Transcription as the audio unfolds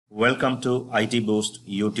Welcome to IT Boost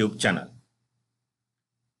YouTube channel.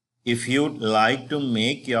 If you'd like to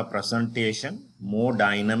make your presentation more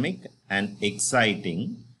dynamic and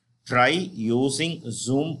exciting, try using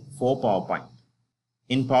Zoom for PowerPoint.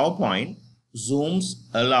 In PowerPoint, Zooms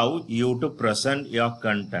allow you to present your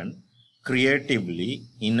content creatively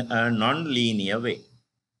in a non-linear way.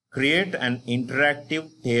 Create an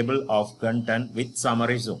interactive table of content with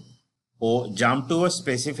summary zoom, or jump to a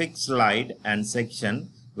specific slide and section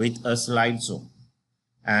with a slide zoom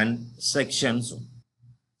and section zoom.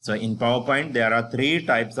 So in PowerPoint, there are three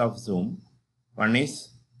types of zoom. One is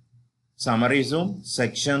summary zoom,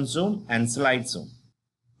 section zoom, and slide zoom.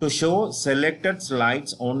 To show selected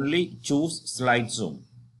slides, only choose slide zoom.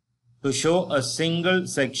 To show a single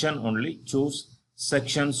section, only choose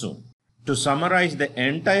section zoom. To summarize the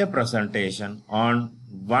entire presentation on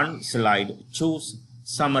one slide, choose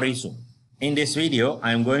summary zoom. In this video,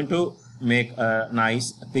 I am going to make a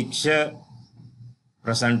nice picture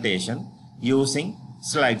presentation using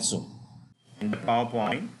slide zoom. In the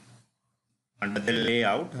PowerPoint, under the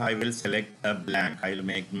layout, I will select a blank. I will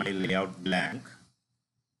make my layout blank.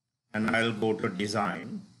 And I will go to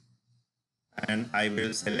design. And I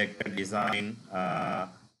will select a design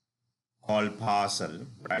called parcel,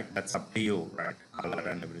 right? That's up to you, right? Color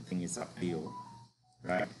and everything is up to you,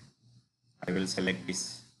 right? I will select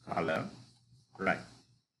this color, right?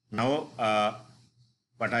 Now,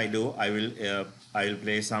 what I do, I will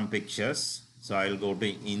place some pictures. So I will go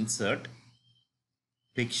to insert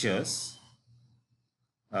pictures.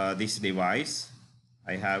 This device,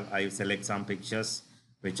 I select some pictures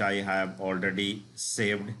which I have already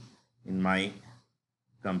saved in my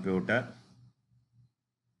computer.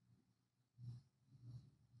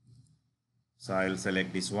 So I will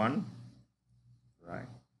select this one, right?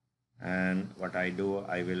 And what I do,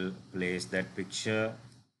 I will place that picture,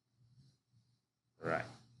 right?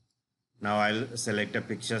 Now I'll select a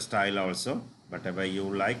picture style also. Whatever you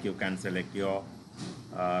like, you can select your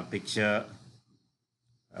picture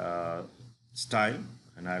style,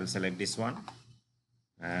 and I'll select this one.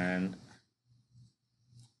 And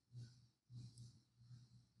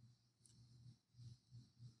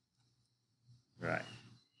right.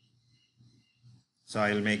 So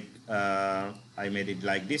I'll make, I made it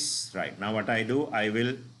like this, right? Now what I do, I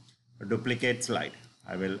will duplicate slide.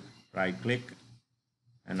 I will right click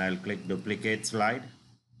and I'll click duplicate slide,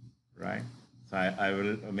 right? So I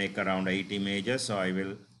will make around 8 images. So I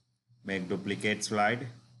will make duplicate slide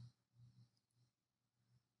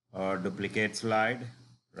or duplicate slide,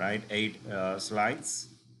 right? 8 slides,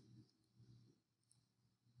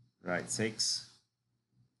 right? 6,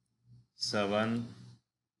 7,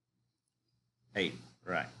 8,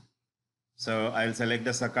 right? So I'll select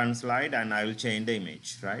the second slide and I will change the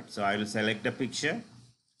image, right? So I will select the picture.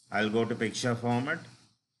 I'll go to picture format.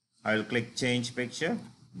 I will click change picture.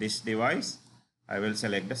 This device, I will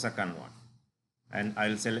select the second one, and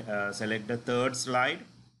I'll select the third slide.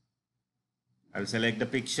 I'll select the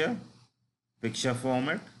picture, picture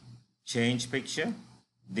format, change picture.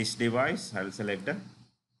 This device, I'll select the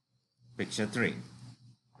picture 3,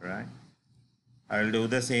 right? I'll do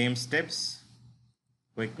the same steps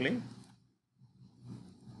quickly.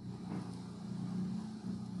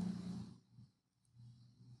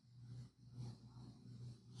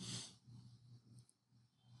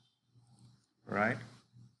 Right?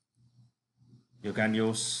 You can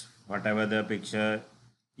use whatever the picture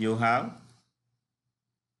you have.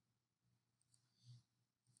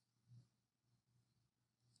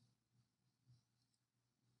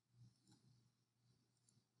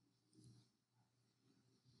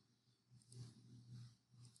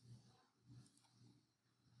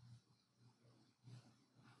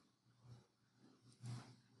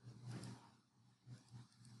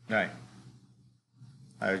 Right.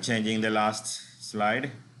 I'm changing the last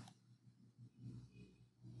slide.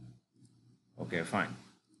 Okay, fine.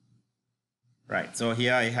 Right, so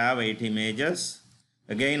here I have 8 images.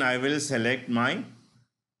 Again, I will select my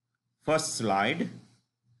first slide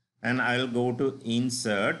and I'll go to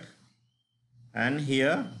insert, and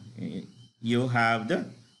here you have the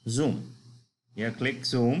zoom. Here click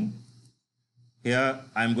zoom. Here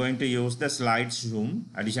I'm going to use the slide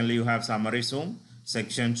zoom. Additionally, you have summary zoom,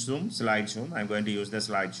 section zoom, slide zoom. I'm going to use the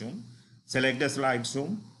slide zoom. Select the slide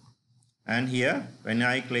zoom, and here when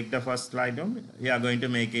I click the first slide zoom, we are going to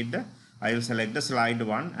make it the, I will select the slide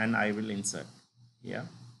 1 and I will insert. Yeah,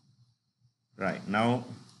 right. Now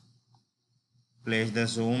place the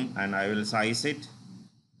zoom and I will size it.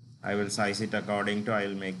 I will size it according to, I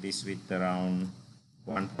will make this width around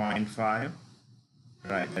 1.5.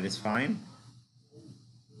 Right, that is fine.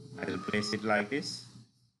 I will place it like this.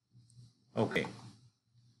 Okay.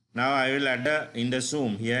 Now I will add in the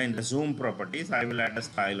zoom, here in the zoom properties, I will add a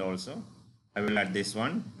style also. I will add this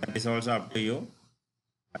one. That is also up to you.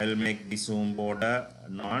 I will make the zoom border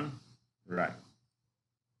non right.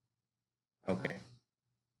 Okay.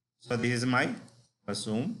 So this is my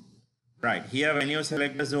zoom. Right. Here when you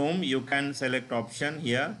select the zoom, you can select option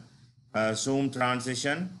here. Zoom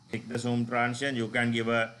transition. Pick the zoom transition. You can give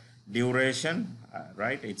a duration.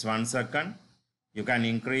 Right. It's 1 second. You can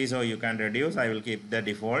increase or you can reduce. I will keep the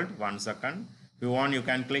default 1 second. If you want, you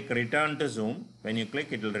can click return to zoom. When you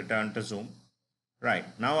click, it will return to zoom. Right.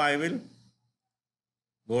 Now I will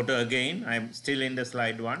go to again. I am still in the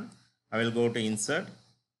slide 1. I will go to insert,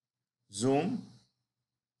 zoom,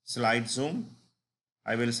 slide zoom.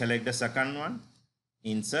 I will select the second one,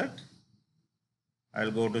 insert. I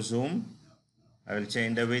will go to zoom. I will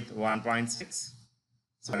change the width 1.6.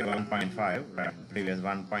 Sorry, 1.5. Right. Previous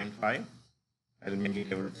 1.5. I will make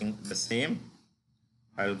it everything the same.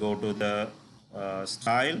 I will go to the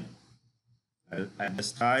style. I'll add the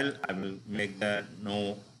style. I will make the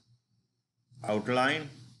no outline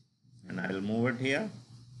and I will move it here.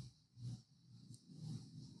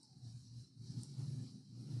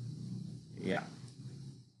 Yeah.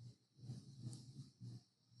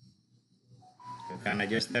 You can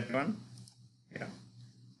adjust that one. Yeah.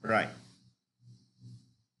 Right.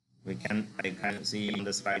 I can see in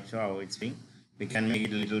the slideshow how it's being. We can make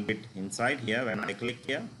it a little bit inside here when I click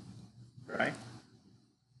here. Right.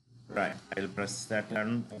 Right. I'll press that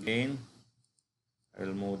one again. I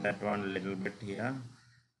will move that one a little bit here.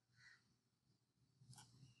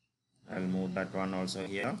 I'll move that one also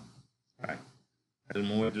here. Right. I'll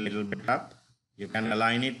move it a little bit up. You can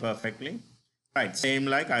align it perfectly. Right. Same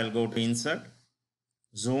like I'll go to insert,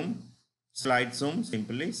 zoom, slide zoom,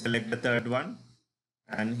 simply select the third one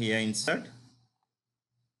and here insert.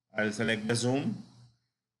 I'll select the zoom,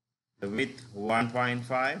 the width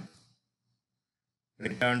 1.5,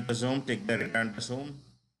 return to zoom, take the return to zoom.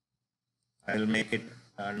 I'll make it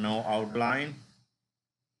no outline,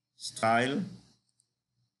 style,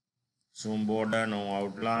 zoom border, no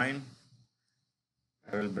outline.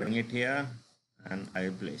 I will bring it here and I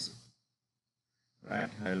will place it. Right,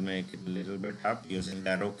 I will make it a little bit up using the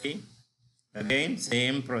arrow key. Again,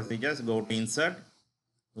 same procedures, go to insert,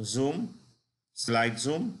 zoom, slide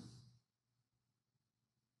zoom.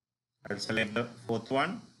 I will select the fourth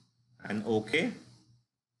one and OK.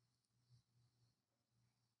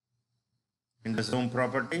 In the zoom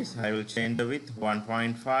properties, I will change the width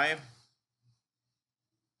 1.5.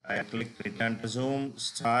 I click return to zoom,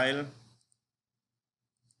 style,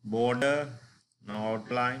 border, no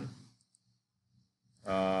outline,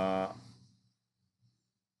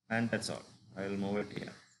 and that's all. I will move it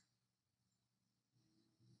here.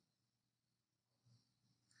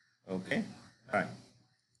 Okay, right.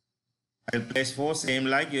 I will place 4, same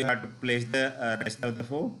like you have to place the rest of the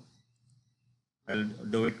 4. I will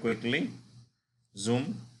do it quickly.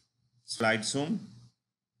 Zoom, slide zoom,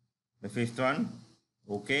 the fifth one,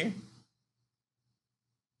 okay.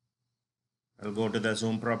 I'll go to the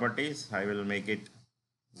zoom properties. I will make it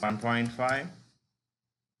 1.5.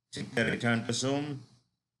 Check the return to zoom.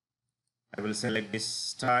 I will select this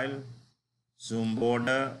style, zoom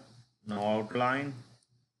border, no outline,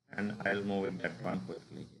 and I'll move it that one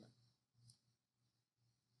quickly here.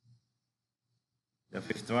 The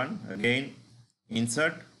fifth one, again,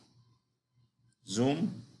 insert,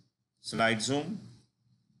 zoom, slide zoom,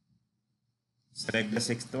 select the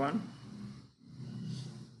sixth one,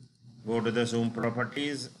 go to the zoom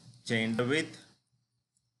properties, change the width,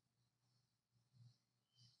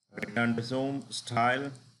 return to zoom,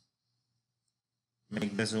 style,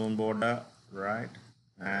 make the zoom border right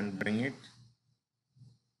and bring it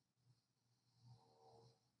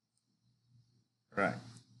right.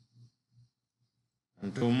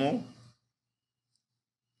 And 2 more,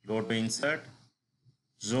 go to insert,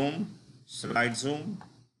 zoom, slide zoom,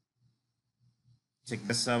 check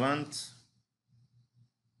the 7th.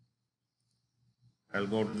 I'll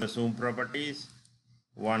go to the zoom properties,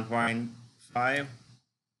 1.5,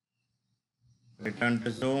 return to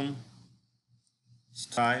zoom,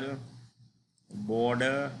 style,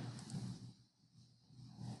 border,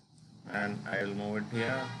 and I'll move it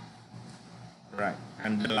here. Right,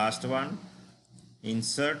 and the last one,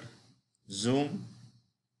 insert, zoom,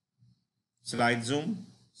 slide zoom,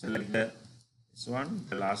 select this one,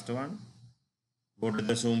 the last one, go to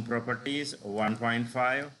the zoom properties,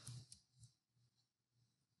 1.5,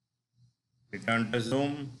 return to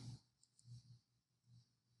zoom,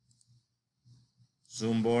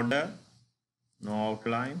 zoom border, no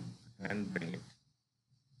outline, and bring it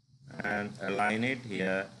and align it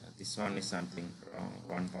here. This one is something wrong,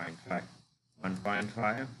 1.5.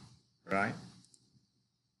 1.5, right?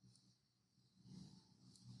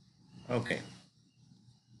 Okay.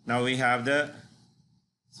 Now we have the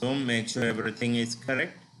zoom. Make sure everything is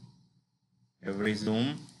correct. Every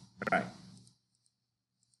zoom, right.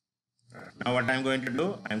 Now what I'm going to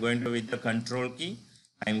do, I'm going to, with the control key,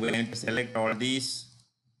 I'm going to select all these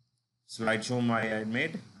slideshow I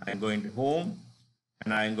made. I'm going to home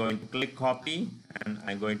and I'm going to click copy and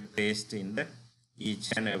I'm going to paste in the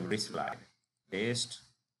each and every slide. Paste,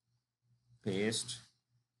 paste,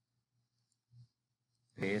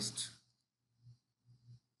 paste.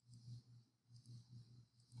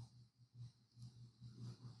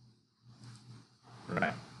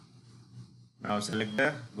 Right. Now select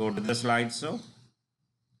the, go to the slideshow.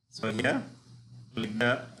 So here, click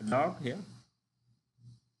the dog here.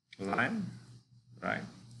 Line, right.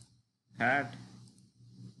 Cat,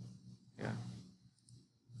 yeah.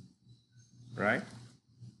 Right.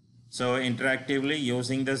 So interactively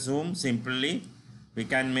using the zoom, simply we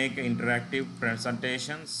can make interactive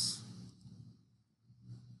presentations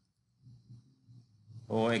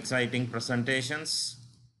or exciting presentations.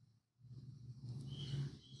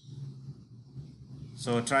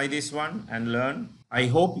 So try this one and learn. I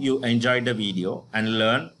hope you enjoyed the video and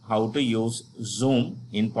learn how to use Zoom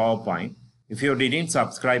in PowerPoint. If you didn't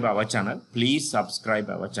subscribe our channel, please subscribe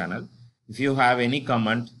our channel. If you have any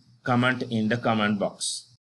comment in the comment box.